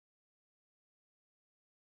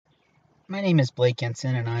My name is Blake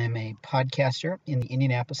Ensign, and I am a podcaster in the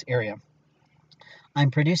Indianapolis area. I'm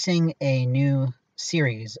producing a new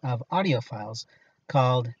series of audio files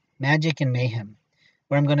called Magic and Mayhem,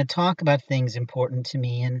 where I'm going to talk about things important to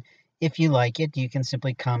me, and if you like it, you can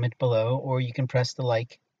simply comment below, or you can press the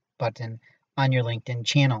like button on your LinkedIn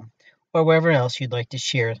channel, or wherever else you'd like to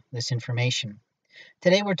share this information.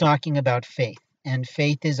 Today we're talking about faith, and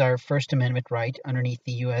faith is our First Amendment right underneath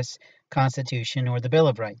the U.S. Constitution or the Bill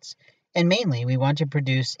of Rights. And mainly, we want to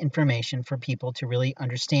produce information for people to really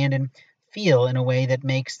understand and feel in a way that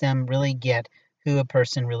makes them really get who a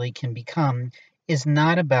person really can become, is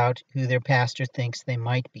not about who their pastor thinks they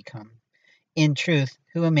might become. In truth,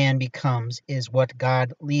 who a man becomes is what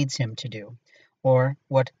God leads him to do, or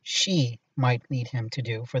what she might lead him to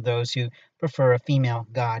do for those who prefer a female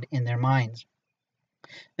God in their minds.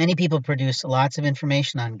 Many people produce lots of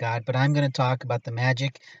information on God, but I'm going to talk about the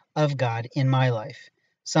magic of God in my life.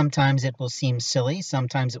 Sometimes it will seem silly,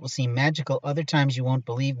 sometimes it will seem magical, other times you won't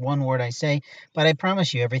believe one word I say, but I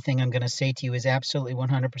promise you everything I'm going to say to you is absolutely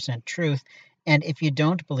 100% truth, and if you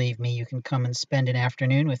don't believe me, you can come and spend an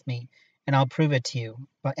afternoon with me, and I'll prove it to you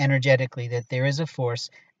energetically that there is a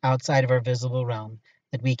force outside of our visible realm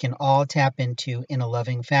that we can all tap into in a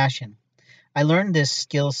loving fashion. I learned this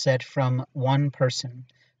skill set from one person,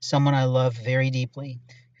 someone I love very deeply,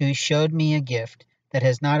 who showed me a gift that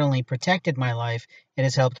has not only protected my life, it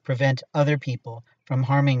has helped prevent other people from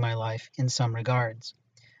harming my life in some regards.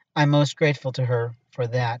 I'm most grateful to her for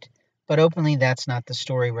that, but openly that's not the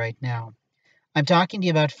story right now. I'm talking to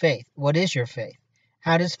you about faith. What is your faith?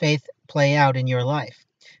 How does faith play out in your life?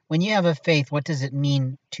 When you have a faith, what does it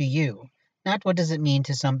mean to you? Not what does it mean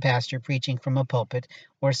to some pastor preaching from a pulpit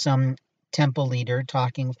or some temple leader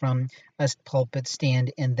talking from a pulpit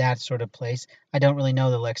stand in that sort of place. I don't really know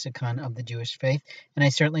the lexicon of the Jewish faith, and I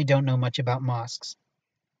certainly don't know much about mosques.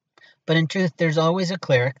 But in truth, there's always a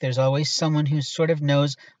cleric, there's always someone who sort of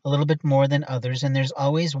knows a little bit more than others, and there's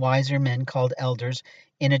always wiser men called elders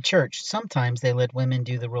in a church. Sometimes they let women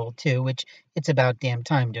do the role too, which it's about damn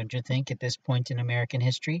time, don't you think, at this point in American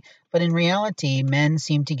history? But in reality, men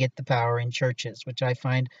seem to get the power in churches, which I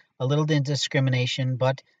find a little discrimination,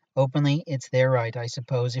 but openly, it's their right, I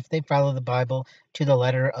suppose, if they follow the Bible to the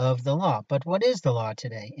letter of the law. But what is the law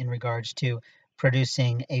today in regards to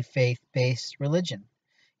producing a faith-based religion?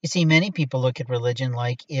 You see, many people look at religion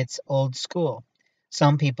like it's old school.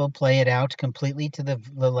 Some people play it out completely to the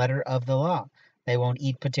letter of the law. They won't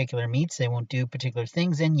eat particular meats, they won't do particular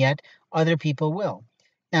things, and yet other people will.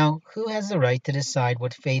 Now, who has the right to decide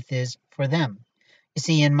what faith is for them? You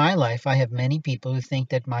see, in my life, I have many people who think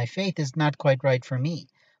that my faith is not quite right for me.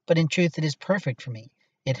 But in truth, it is perfect for me.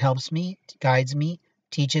 It helps me, guides me,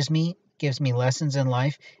 teaches me, gives me lessons in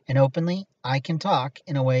life, and openly, I can talk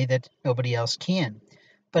in a way that nobody else can.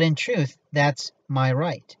 But in truth, that's my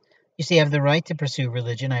right. You see, I have the right to pursue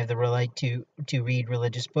religion. I have the right to read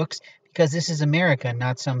religious books because this is America,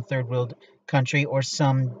 not some third world country or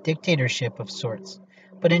some dictatorship of sorts.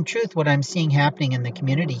 But in truth, what I'm seeing happening in the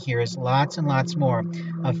community here is lots and lots more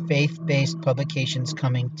of faith-based publications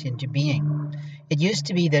coming into being. It used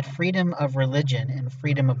to be that freedom of religion and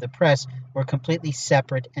freedom of the press were completely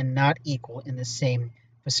separate and not equal in the same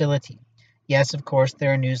facility. Yes, of course,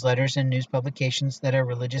 there are newsletters and news publications that are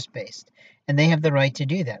religious-based, and they have the right to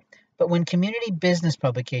do that. But when community business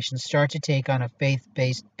publications start to take on a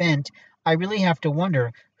faith-based bent, I really have to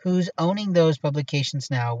wonder who's owning those publications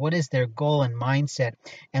now, what is their goal and mindset,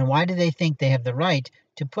 and why do they think they have the right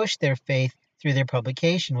to push their faith through their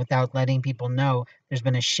publication without letting people know there's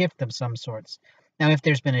been a shift of some sorts. Now, if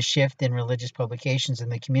there's been a shift in religious publications in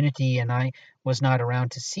the community and I was not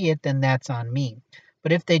around to see it, then that's on me.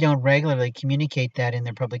 But if they don't regularly communicate that in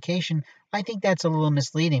their publication, I think that's a little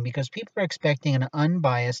misleading because people are expecting an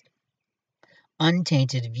unbiased,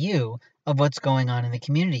 untainted view of what's going on in the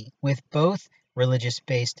community with both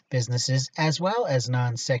religious-based businesses as well as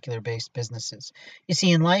non-secular-based businesses. You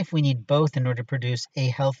see, in life, we need both in order to produce a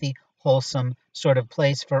healthy, wholesome sort of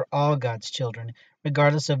place for all God's children,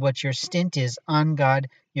 regardless of what your stint is on God,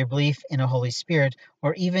 your belief in a Holy Spirit,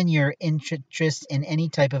 or even your interest in any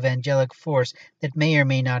type of angelic force that may or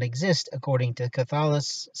may not exist according to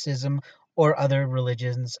Catholicism or other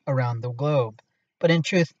religions around the globe. But in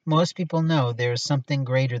truth, most people know there is something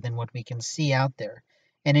greater than what we can see out there.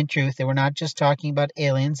 And in truth, they were not just talking about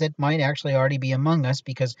aliens that might actually already be among us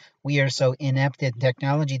because we are so inept in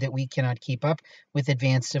technology that we cannot keep up with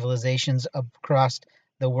advanced civilizations across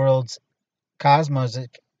the world's cosmos.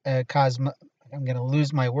 I'm going to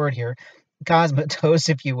lose my word here. Cosmos,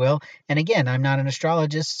 if you will. And again, I'm not an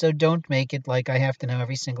astrologist, so don't make it like I have to know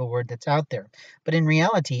every single word that's out there. But in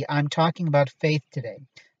reality, I'm talking about faith today.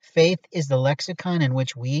 Faith is the lexicon in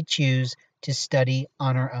which we choose to study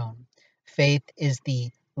on our own. Faith is the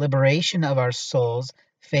liberation of our souls.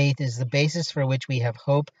 Faith is the basis for which we have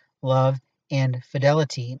hope, love, and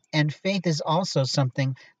fidelity. And faith is also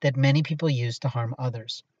something that many people use to harm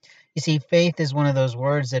others. You see, faith is one of those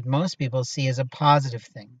words that most people see as a positive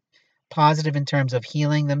thing. Positive in terms of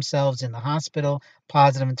healing themselves in the hospital,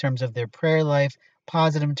 positive in terms of their prayer life,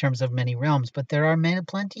 positive in terms of many realms. But there are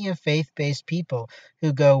plenty of faith-based people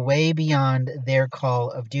who go way beyond their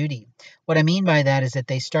call of duty. What I mean by that is that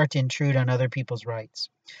they start to intrude on other people's rights.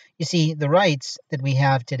 You see, the rights that we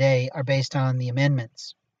have today are based on the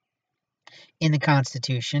amendments in the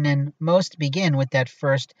Constitution, and most begin with that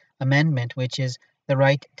first amendment, which is the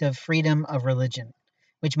right to freedom of religion,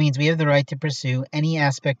 which means we have the right to pursue any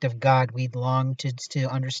aspect of God we long to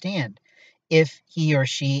understand. If he or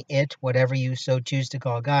she, it, whatever you so choose to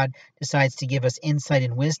call God, decides to give us insight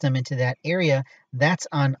and wisdom into that area, that's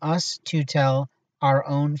on us to tell our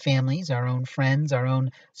own families, our own friends, our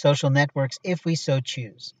own social networks, if we so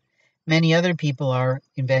choose. Many other people are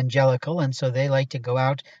evangelical, and so they like to go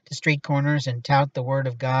out to street corners and tout the word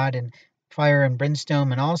of God and fire and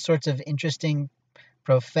brimstone and all sorts of interesting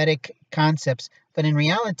prophetic concepts. But in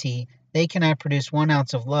reality, they cannot produce 1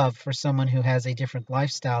 ounce of love for someone who has a different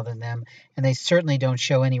lifestyle than them, and they certainly don't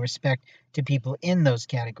show any respect to people in those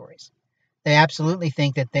categories. They absolutely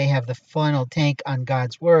think that they have the final tank on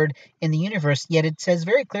God's word in the universe, yet it says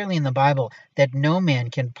very clearly in the Bible that no man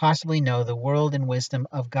can possibly know the world and wisdom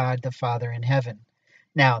of God the Father in heaven.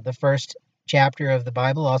 Now, the first chapter of the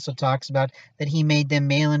Bible also talks about that he made them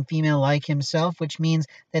male and female like himself, which means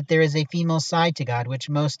that there is a female side to God, which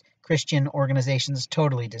most Christian organizations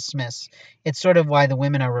totally dismiss. It's sort of why the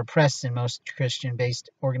women are repressed in most Christian-based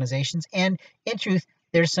organizations, and in truth,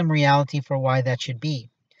 there's some reality for why that should be.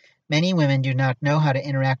 Many women do not know how to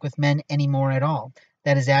interact with men anymore at all.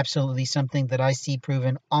 That is absolutely something that I see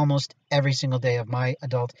proven almost every single day of my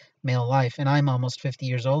adult male life, and I'm almost 50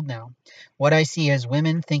 years old now. What I see is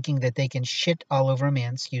women thinking that they can shit all over a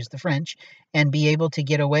man, excuse the French, and be able to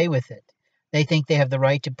get away with it. They think they have the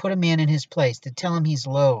right to put a man in his place, to tell him he's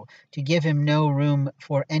low, to give him no room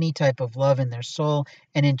for any type of love in their soul,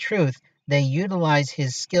 and in truth, they utilize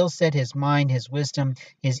his skill set, his mind, his wisdom,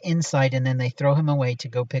 his insight, and then they throw him away to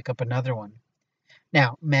go pick up another one.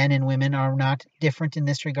 Now, men and women are not different in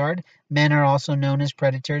this regard. Men are also known as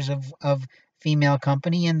predators of female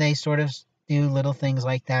company, and they sort of do little things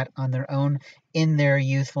like that on their own in their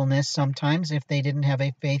youthfulness sometimes if they didn't have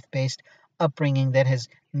a faith-based upbringing that has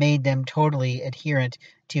made them totally adherent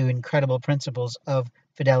to incredible principles of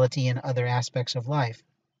fidelity and other aspects of life.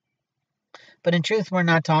 But in truth, we're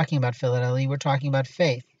not talking about fidelity, we're talking about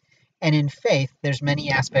faith. And in faith, there's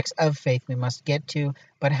many aspects of faith we must get to,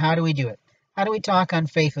 but how do we do it? How do we talk on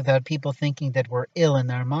faith without people thinking that we're ill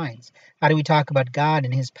in our minds? How do we talk about God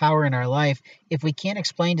and his power in our life if we can't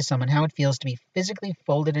explain to someone how it feels to be physically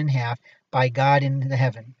folded in half by God in the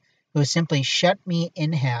heaven, who simply shut me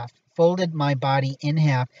in half, folded my body in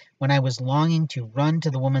half when I was longing to run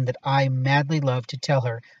to the woman that I madly love to tell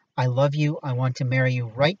her, I love you, I want to marry you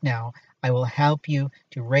right now, I will help you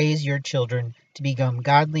to raise your children to become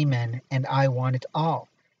godly men, and I want it all.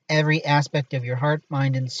 Every aspect of your heart,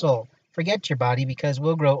 mind, and soul. Forget your body, because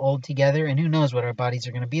we'll grow old together, and who knows what our bodies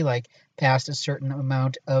are going to be like past a certain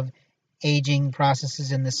amount of aging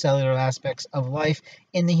processes in the cellular aspects of life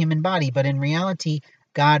in the human body. But in reality,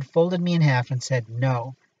 God folded me in half and said,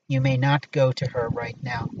 no, you may not go to her right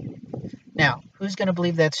now. Now, who's going to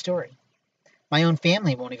believe that story? My own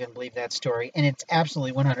family won't even believe that story, and it's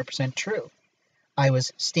absolutely 100% true. I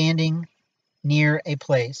was standing near a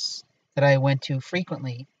place that I went to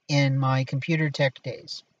frequently in my computer tech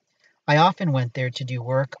days. I often went there to do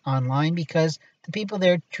work online because the people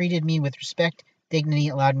there treated me with respect, dignity,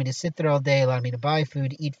 allowed me to sit there all day, allowed me to buy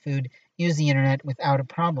food, eat food, use the internet without a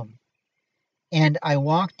problem. And I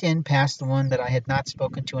walked in past the one that I had not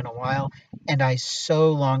spoken to in a while, and I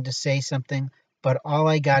so longed to say something, but all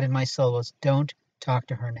I got in my soul was, don't talk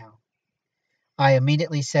to her now. I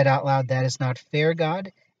immediately said out loud, that is not fair,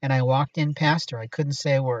 God, and I walked in past her. I couldn't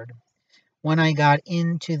say a word. When I got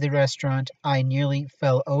into the restaurant, I nearly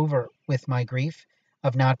fell over with my grief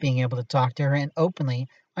of not being able to talk to her, and openly,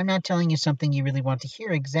 I'm not telling you something you really want to hear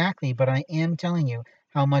exactly, but I am telling you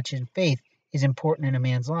how much in faith is important in a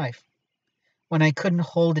man's life. When I couldn't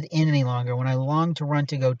hold it in any longer, when I longed to run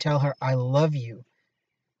to go tell her I love you,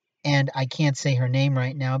 and I can't say her name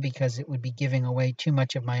right now because it would be giving away too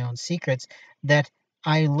much of my own secrets, that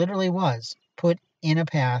I literally was put in a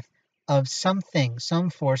path of something, some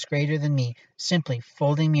force greater than me, simply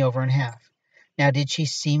folding me over in half. Now, did she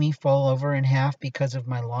see me fall over in half because of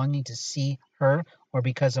my longing to see her, or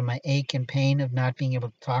because of my ache and pain of not being able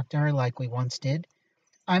to talk to her like we once did?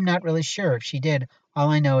 I'm not really sure if she did. All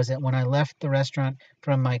I know is that when I left the restaurant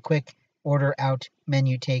from my quick order out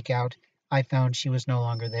menu takeout, I found she was no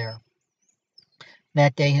longer there.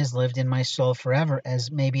 That day has lived in my soul forever, as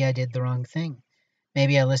maybe I did the wrong thing.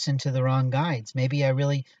 Maybe I listened to the wrong guides. Maybe I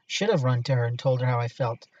really should have run to her and told her how I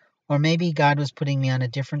felt. Or maybe God was putting me on a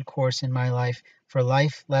different course in my life for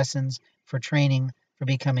life lessons, for training, for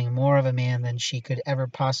becoming more of a man than she could ever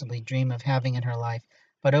possibly dream of having in her life.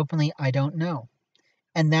 But openly, I don't know.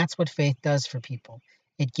 And that's what faith does for people.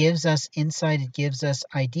 It gives us insight, it gives us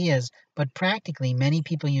ideas, but practically many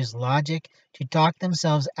people use logic to talk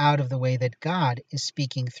themselves out of the way that God is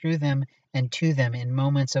speaking through them and to them in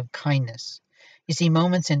moments of kindness. You see,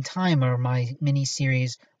 Moments in Time are my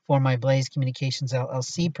mini-series for my Blaze Communications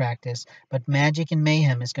LLC practice, but Magic and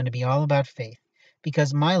Mayhem is going to be all about faith,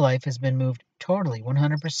 because my life has been moved totally,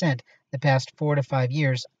 100%, the past 4 to 5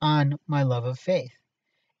 years on my love of faith.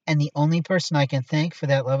 And the only person I can thank for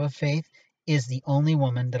that love of faith is the only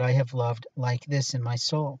woman that I have loved like this in my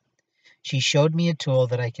soul. She showed me a tool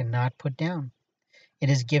that I cannot put down. It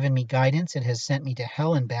has given me guidance, it has sent me to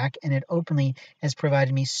hell and back, and it openly has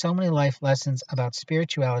provided me so many life lessons about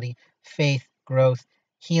spirituality, faith, growth,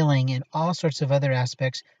 healing, and all sorts of other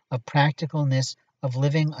aspects of practicalness of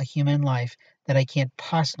living a human life that I can't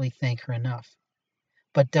possibly thank her enough.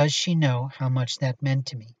 But does she know how much that meant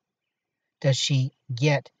to me? Does she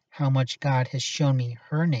get how much God has shown me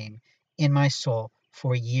her name in my soul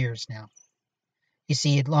for years now? You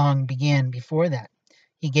see, it long began before that.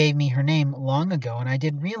 He gave me her name long ago, and I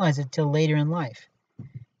didn't realize it till later in life.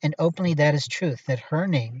 And openly, that is truth, that her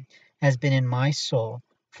name has been in my soul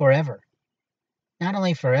forever. Not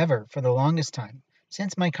only forever, for the longest time,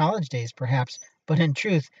 since my college days perhaps, but in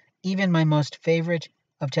truth, even my most favorite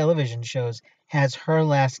of television shows has her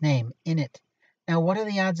last name in it. Now, what are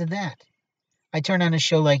the odds of that? I turn on a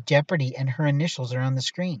show like Jeopardy and her initials are on the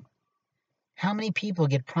screen. How many people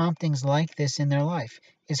get promptings like this in their life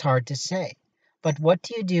is hard to say. But what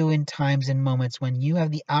do you do in times and moments when you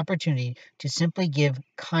have the opportunity to simply give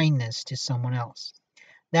kindness to someone else?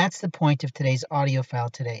 That's the point of today's audio file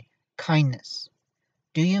today, kindness.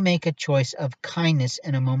 Do you make a choice of kindness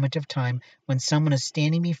in a moment of time when someone is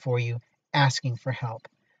standing before you asking for help?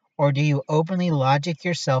 Or do you openly logic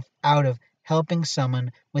yourself out of helping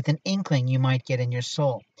someone with an inkling you might get in your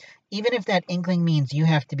soul, even if that inkling means you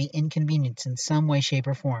have to be inconvenienced in some way, shape,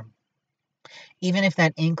 or form? Even if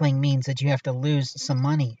that inkling means that you have to lose some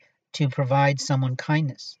money to provide someone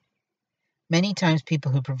kindness. Many times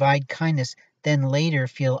people who provide kindness then later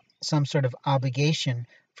feel some sort of obligation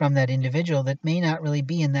from that individual that may not really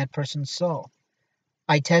be in that person's soul.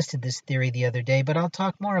 I tested this theory the other day, but I'll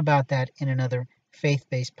talk more about that in another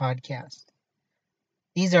faith-based podcast.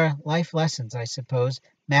 These are life lessons, I suppose,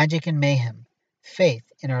 magic and mayhem, faith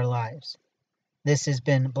in our lives. This has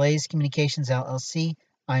been Blaze Communications LLC.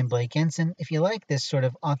 I'm Blake Ensign. If you like this sort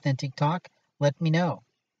of authentic talk, let me know.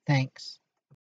 Thanks.